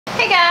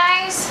Hey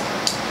guys!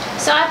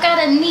 So I've got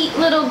a neat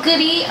little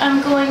goodie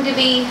I'm going to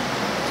be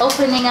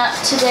opening up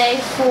today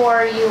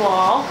for you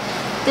all.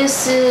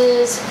 This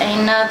is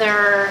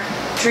another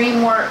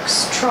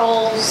DreamWorks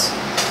Trolls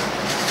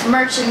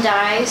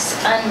merchandise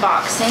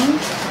unboxing.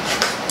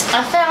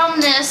 I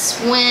found this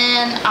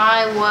when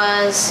I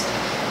was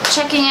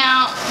checking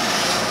out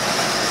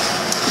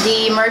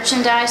the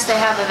merchandise they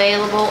have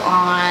available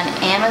on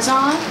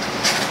Amazon,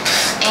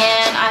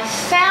 and I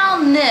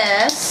found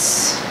this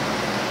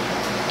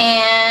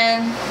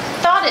and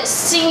thought it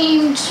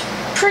seemed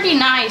pretty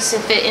nice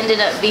if it ended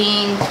up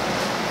being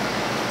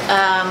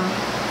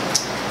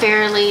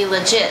fairly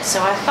legit.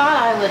 So I thought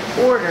I would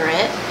order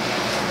it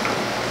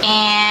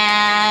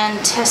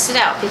and test it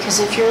out, because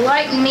if you're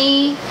like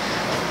me,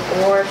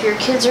 or if your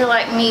kids are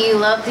like me, you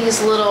love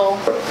these little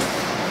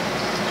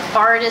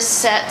artist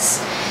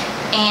sets,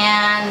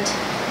 and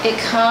it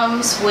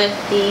comes with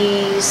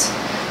these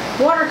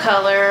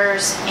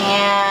watercolors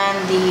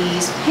and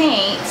these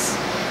paints,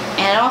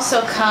 and it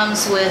also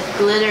comes with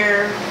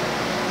glitter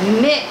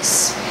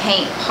mix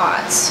paint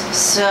pots.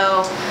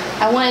 So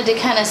I wanted to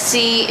kind of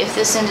see if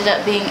this ended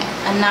up being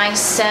a nice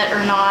set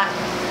or not.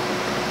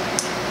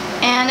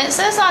 And it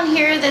says on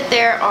here that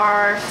there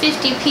are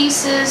 50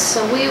 pieces,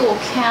 so we will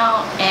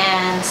count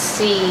and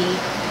see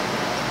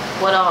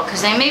what all,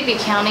 because they may be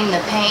counting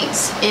the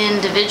paints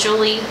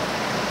individually.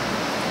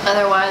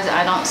 Otherwise,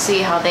 I don't see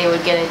how they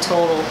would get a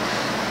total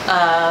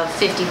of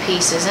 50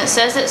 pieces. And it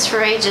says it's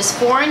for ages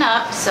 4 and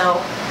up,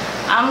 so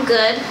I'm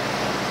good.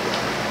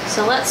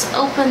 So let's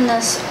open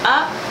this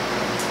up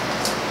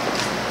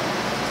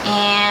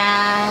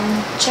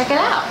and check it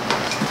out.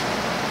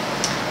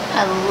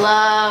 I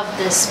love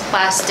this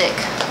plastic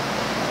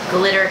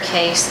glitter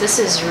case. This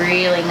is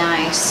really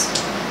nice.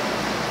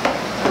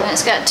 And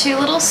it's got 2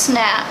 little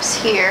snaps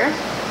here.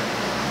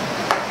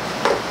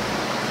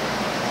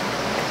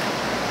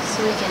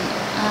 So we can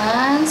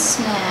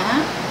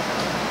unsnap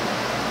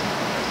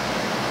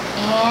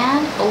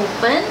and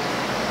open.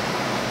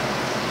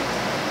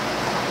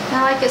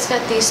 I like it's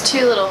got these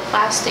 2 little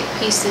plastic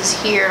pieces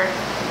here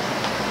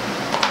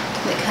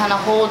that kind of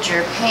hold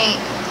your paint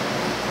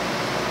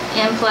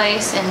in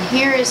place. And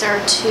here is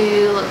our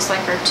 2, looks like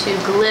our 2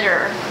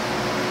 glitter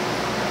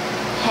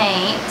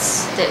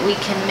paints that we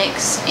can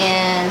mix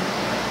in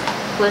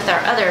with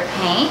our other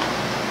paint.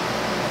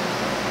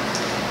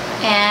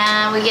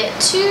 And we get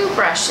 2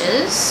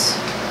 brushes,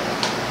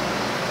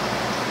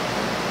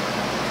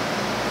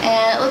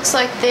 and it looks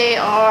like they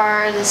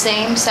are the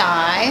same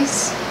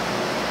size.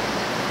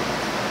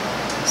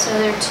 So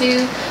they're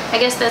 2, I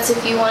guess that's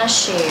if you want to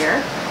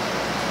share.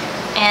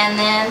 And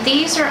then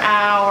these are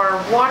our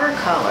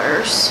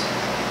watercolors,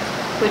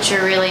 which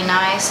are really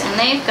nice, and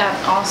they've got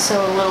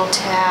also a little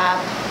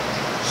tab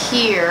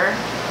here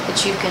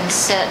that you can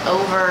set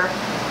over,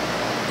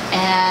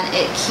 and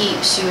it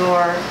keeps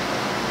your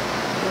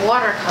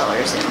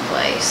watercolors in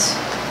place,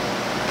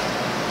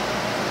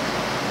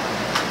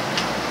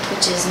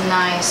 which is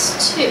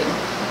nice too.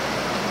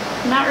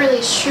 I'm not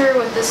really sure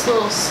what this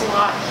little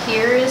slot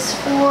here is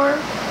for.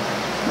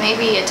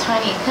 Maybe a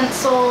tiny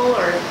pencil,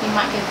 or you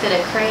might can fit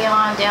a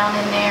crayon down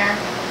in there.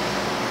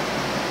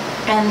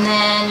 And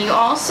then you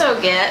also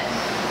get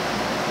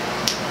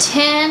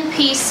 10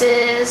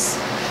 pieces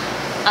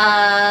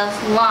of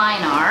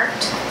line art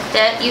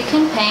that you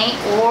can paint,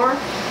 or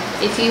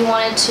if you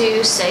wanted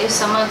to save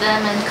some of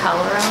them and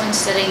color them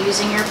instead of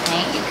using your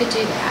paint, you could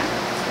do that.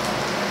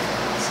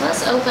 So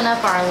let's open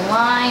up our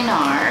line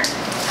art.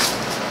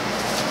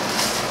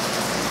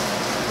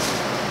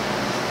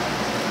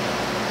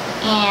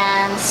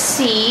 And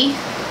see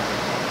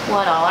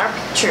what all our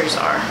pictures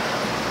are.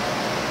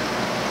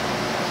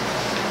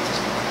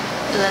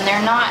 And then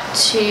they're not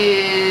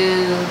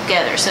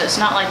together, so it's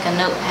not like a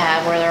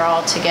notepad where they're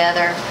all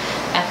together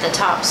at the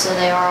top, so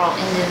they are all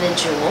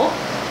individual.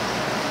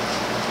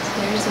 So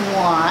there's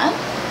 1.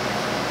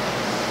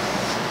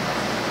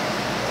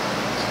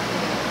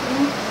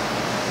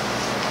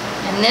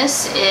 And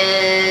this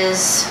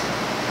is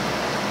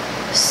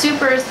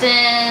super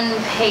thin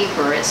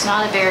paper. It's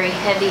not a very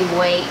heavy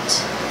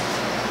weight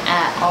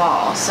at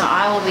all. So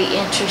I will be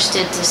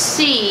interested to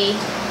see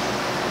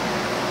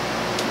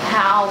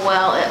how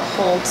well it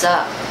holds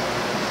up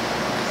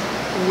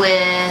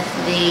with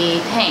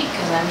the paint,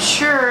 because I'm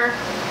sure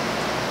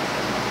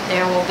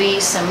there will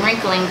be some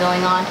wrinkling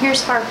going on.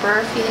 Here's Harper.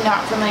 If you're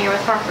not familiar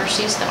with Harper,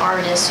 she's the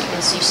artist. You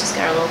can see she's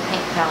got a little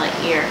paint palette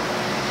here.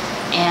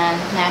 And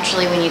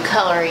naturally when you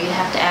color, you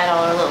have to add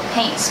all her little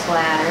paint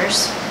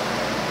splatters.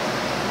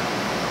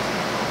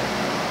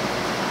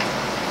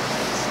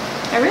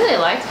 I really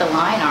like the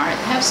line art.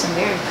 They have some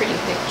very pretty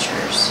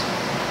pictures.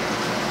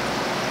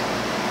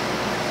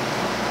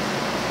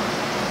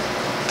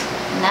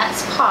 And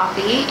that's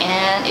Poppy.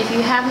 And if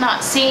you have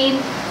not seen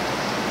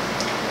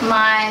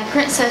my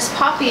Princess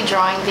Poppy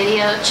drawing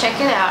video, check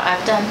it out.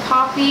 I've done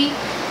Poppy,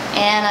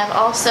 and I've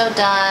also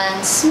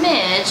done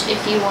Smidge.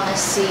 If you want to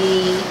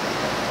see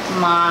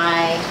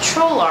my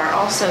troll art,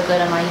 also go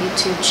to my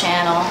YouTube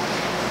channel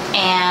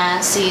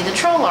and see the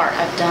troll art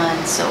I've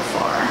done so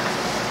far.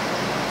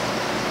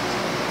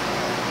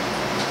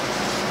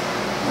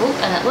 Ooh,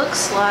 and it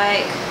looks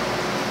like,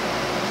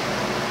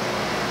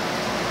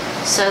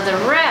 so the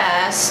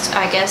rest,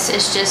 I guess,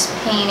 is just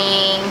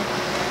painting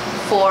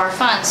for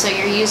fun. So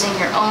you're using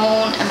your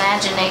own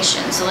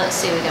imagination. So let's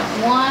see, we got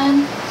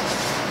 1,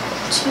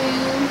 2,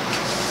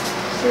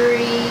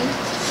 3,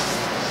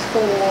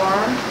 4,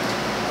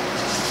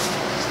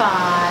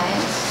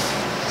 5,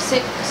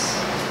 6,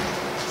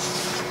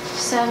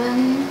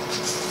 7,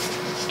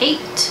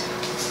 8,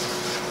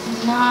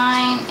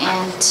 9,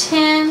 and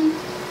 10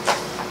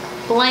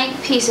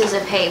 blank pieces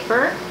of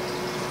paper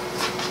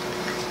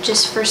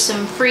just for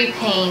some free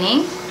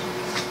painting.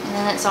 And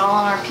then it's all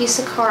on our piece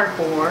of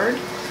cardboard.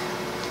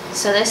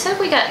 So they said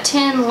we got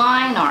 10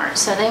 line art,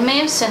 so they may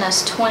have sent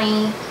us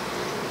 20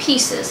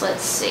 pieces.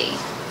 Let's see.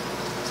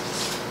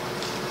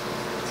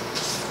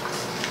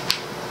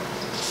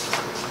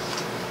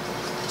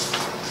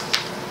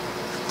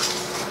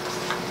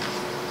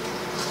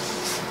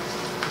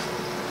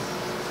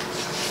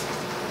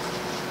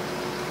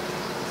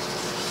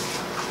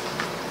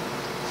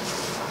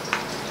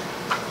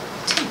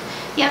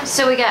 Yep,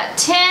 so we got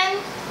 10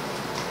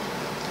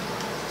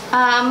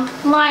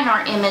 line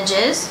art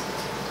images,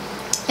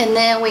 and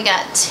then we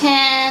got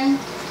 10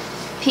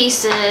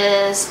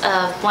 pieces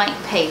of blank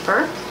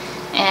paper,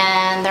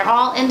 and they're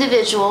all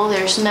individual.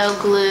 There's no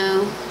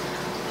glue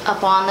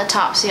up on the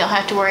top, so you don't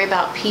have to worry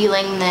about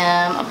peeling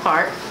them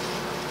apart.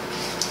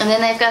 And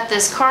then they've got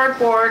this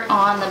cardboard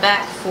on the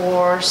back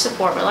for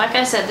support, but like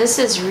I said, this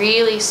is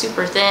really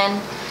super thin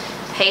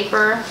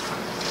paper,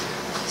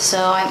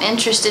 so I'm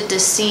interested to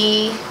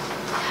see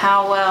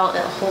how well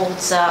it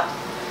holds up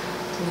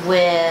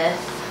with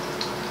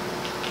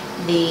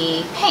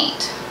the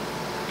paint.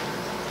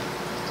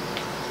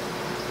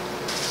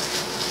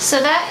 So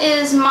that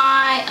is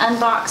my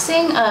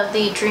unboxing of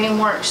the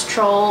DreamWorks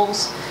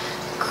Trolls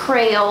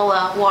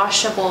Crayola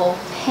washable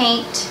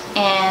paint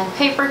and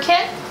paper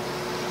kit.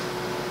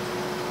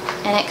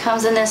 And it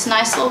comes in this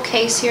nice little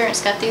case here.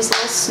 It's got these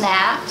little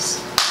snaps,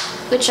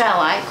 which I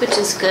like, which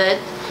is good.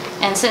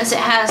 And since it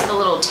has the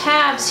little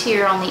tabs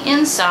here on the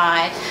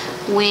inside,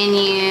 when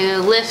you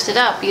lift it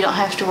up, you don't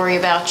have to worry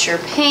about your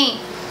paint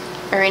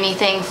or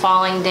anything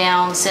falling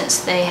down,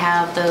 since they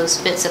have those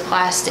bits of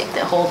plastic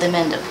that hold them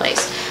into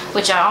place,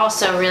 which I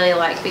also really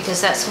like, because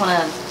that's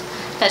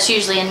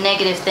usually a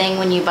negative thing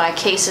when you buy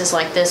cases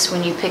like this.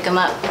 When you pick them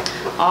up,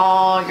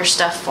 all your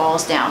stuff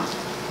falls down.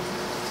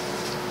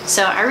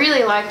 So I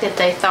really like that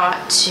they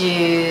thought to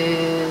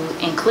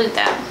include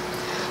that.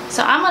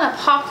 So I'm going to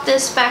pop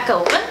this back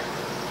open.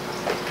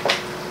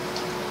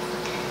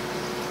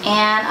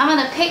 And I'm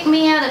going to pick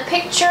me out a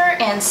picture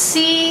and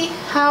see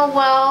how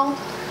well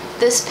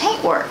this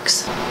paint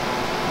works.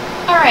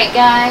 Alright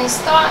guys,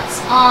 thoughts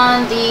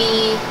on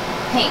the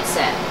paint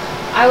set.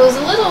 I was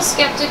a little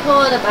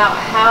skeptical about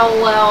how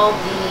well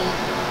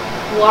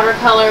the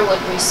watercolor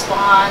would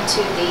respond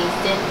to the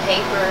thin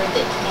paper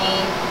that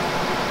came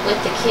with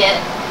the kit.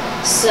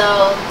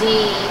 So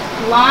the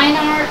line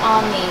art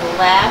on the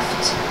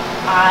left,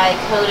 I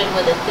coated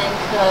with a thin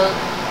coat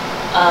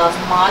of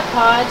Mod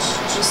Podge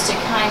just to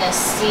kind of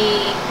see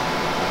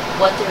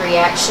what the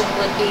reaction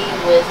would be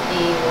with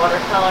the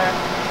watercolor.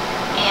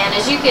 And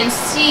as you can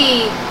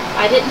see,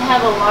 I didn't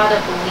have a lot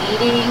of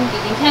bleeding.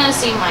 You can kind of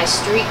see my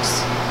streaks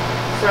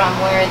from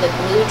where the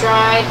glue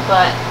dried,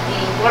 but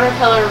the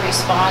watercolor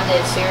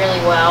responded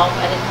fairly well.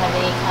 I didn't have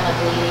any kind of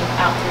bleeding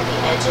out through the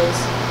edges.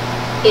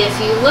 If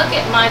you look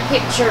at my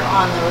picture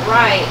on the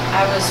right,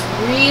 I was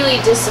really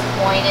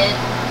disappointed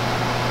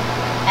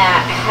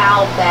at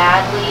how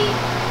badly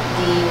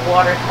the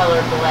watercolor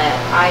bled.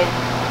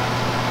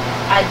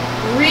 I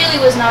really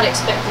was not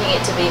expecting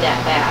it to be that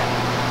bad.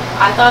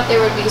 I thought there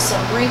would be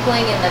some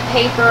wrinkling in the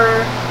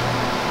paper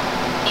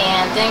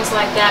and things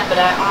like that, but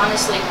I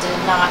honestly did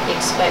not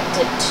expect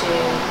it to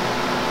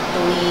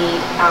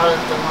bleed out of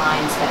the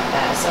lines that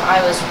bad. So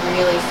I was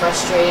really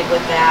frustrated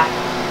with that.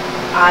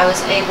 I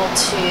was able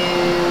to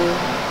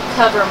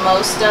cover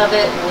most of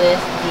it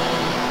with the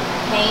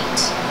paint,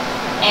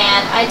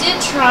 and I did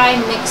try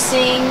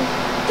mixing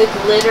the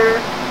glitter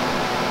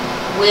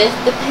with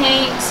the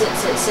paint,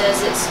 since it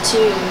says it's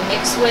to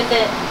mix with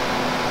it,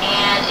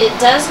 and it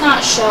does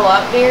not show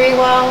up very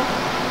well.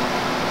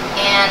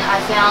 And I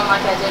found,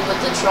 like I did with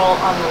the troll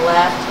on the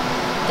left,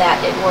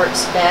 that it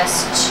works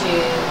best to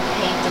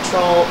paint the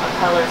troll a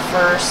color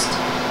first,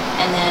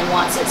 and then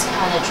once it's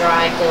kind of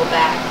dry, go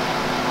back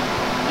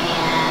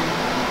and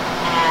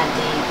add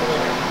the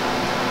glitter.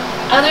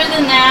 Other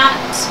than that,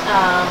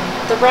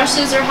 the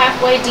brushes are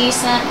halfway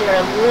decent.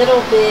 They're a little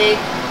big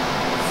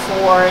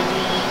for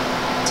the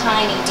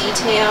tiny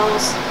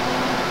details,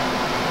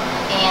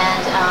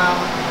 and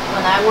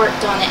when I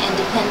worked on it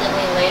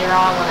independently later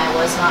on, when I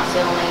was not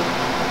filming,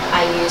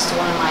 I used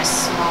one of my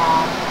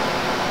small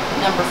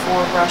number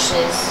 4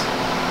 brushes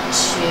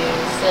to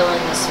fill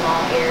in the small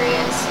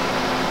areas.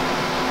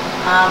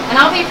 And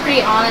I'll be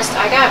pretty honest,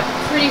 I got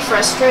pretty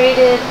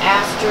frustrated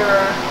after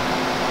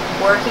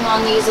working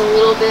on these a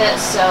little bit,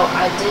 so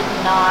I did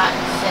not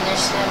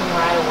finish them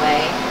right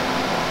away,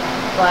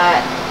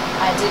 but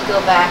I did go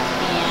back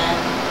and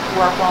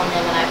work on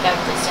them, and I've got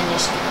the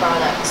finished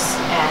products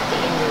at the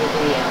end of the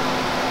video.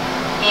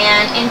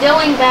 And in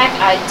going back,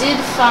 I did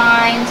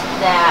find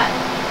that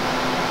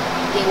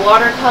the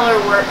watercolor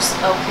works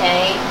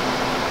okay,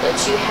 but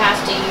you have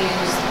to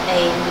use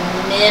a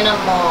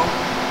minimal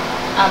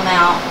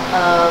amount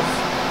of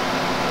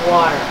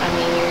water. I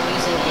mean, you're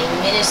using a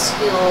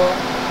minuscule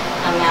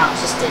amount,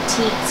 just a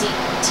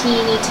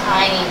teeny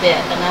tiny bit,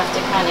 enough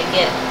to kind of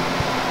get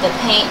the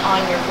paint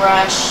on your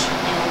brush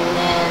and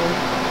then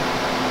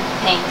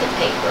paint the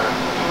paper.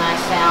 And I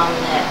found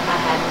that I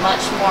had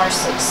much more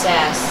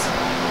success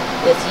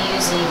with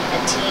using a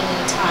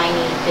teeny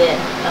tiny bit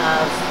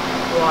of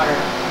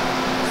water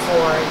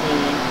for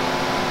the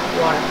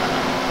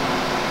watercolor.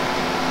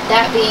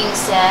 That being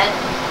said,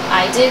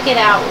 I did get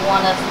out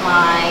one of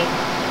my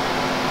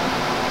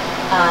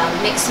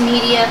mixed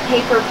media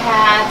paper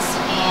pads,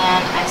 and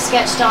I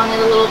sketched on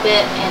it a little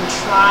bit and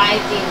tried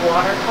the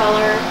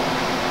watercolor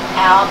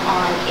out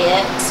on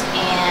it,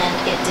 and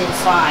it did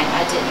fine.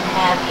 I didn't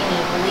have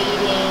any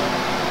bleeding.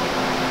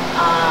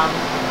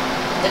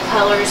 The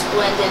colors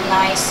blended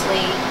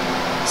nicely.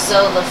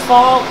 So the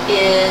fault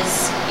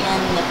is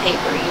in the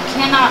paper. You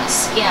cannot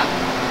skimp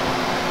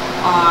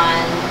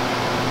on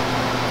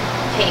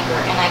paper,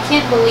 and I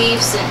can't believe,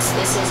 since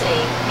this is a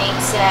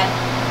paint set,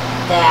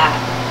 that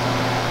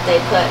they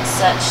put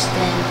such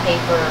thin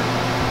paper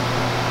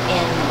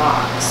in the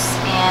box.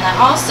 And I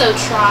also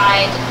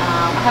tried,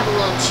 I have a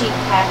little cheap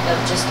pack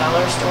of just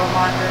dollar store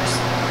markers,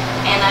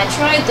 and I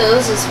tried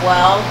those as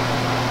well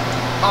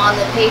on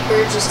the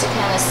paper just to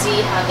kind of see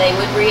how they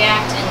would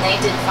react, and they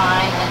did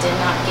fine. I did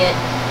not get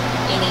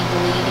any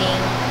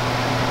bleeding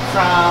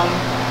from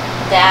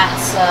that.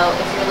 So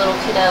if your little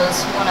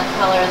kiddos want to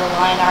color the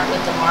line art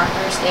with the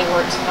markers, they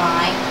work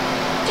fine.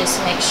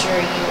 Just make sure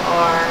you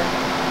are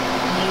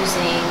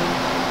using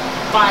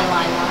fine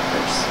line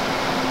markers.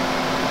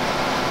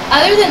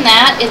 Other than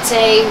that, it's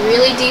a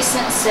really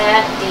decent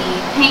set. The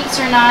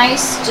paints are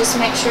nice. Just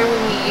make sure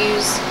when you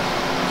use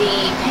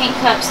the paint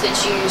cups that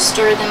you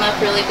stir them up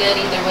really good,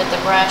 either with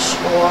the brush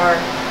or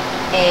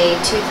a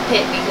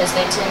toothpick, because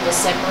they tend to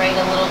separate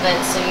a little bit,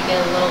 so you get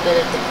a little bit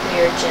of the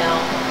clear gel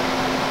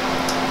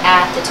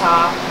at the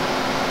top.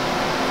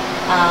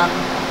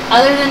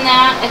 Other than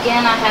that,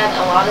 again, I had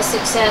a lot of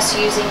success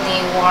using the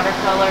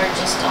watercolor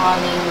just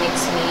on the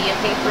mixed media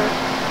paper.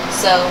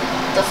 So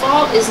the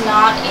fault is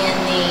not in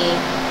the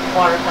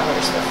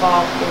watercolors, the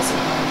fault is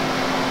in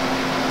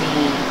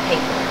the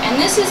paper. And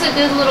this is a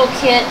good little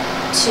kit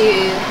to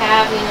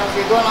have, you know, if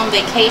you're going on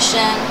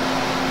vacation,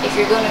 if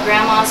you're going to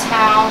grandma's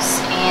house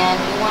and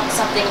you want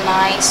something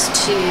nice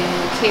to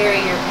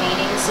carry your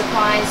painting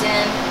supplies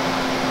in.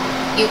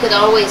 You could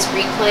always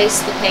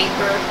replace the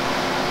paper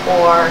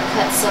or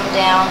cut some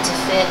down to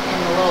fit in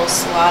the little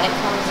slot it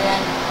comes in,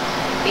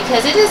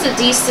 because it is a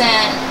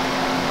decent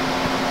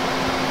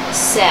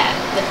set.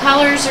 The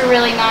colors are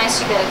really nice.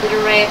 You've got a good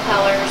array of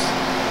colors.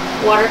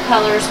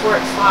 Watercolors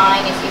work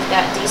fine if you've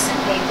got decent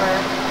paper.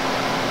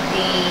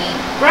 The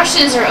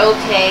brushes are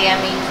okay. I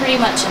mean, pretty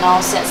much in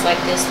all sets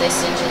like this, they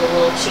send you the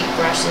little cheap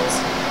brushes.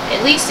 At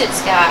least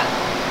it's got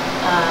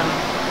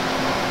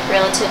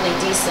relatively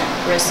decent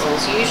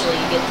bristles. Usually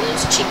you get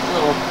those cheap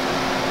little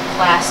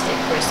plastic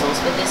bristles,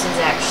 but this is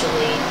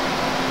actually,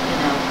 you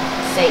know,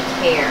 fake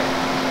hair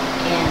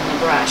in the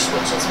brush,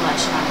 which is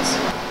much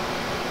nicer.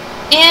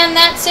 And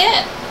that's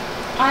it.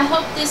 I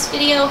hope this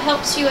video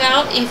helps you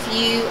out if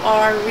you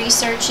are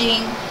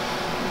researching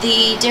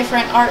the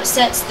different art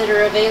sets that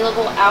are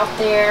available out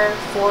there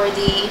for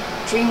the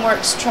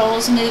DreamWorks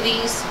Trolls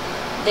movies.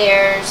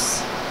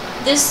 There's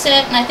this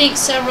set, and I think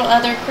several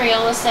other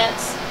Crayola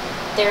sets.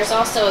 There's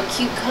also a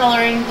cute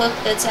coloring book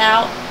that's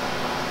out.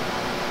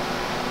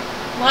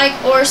 Like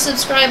or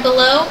subscribe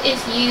below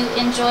if you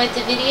enjoyed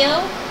the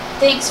video.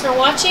 Thanks for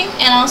watching,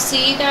 and I'll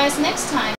see you guys next time.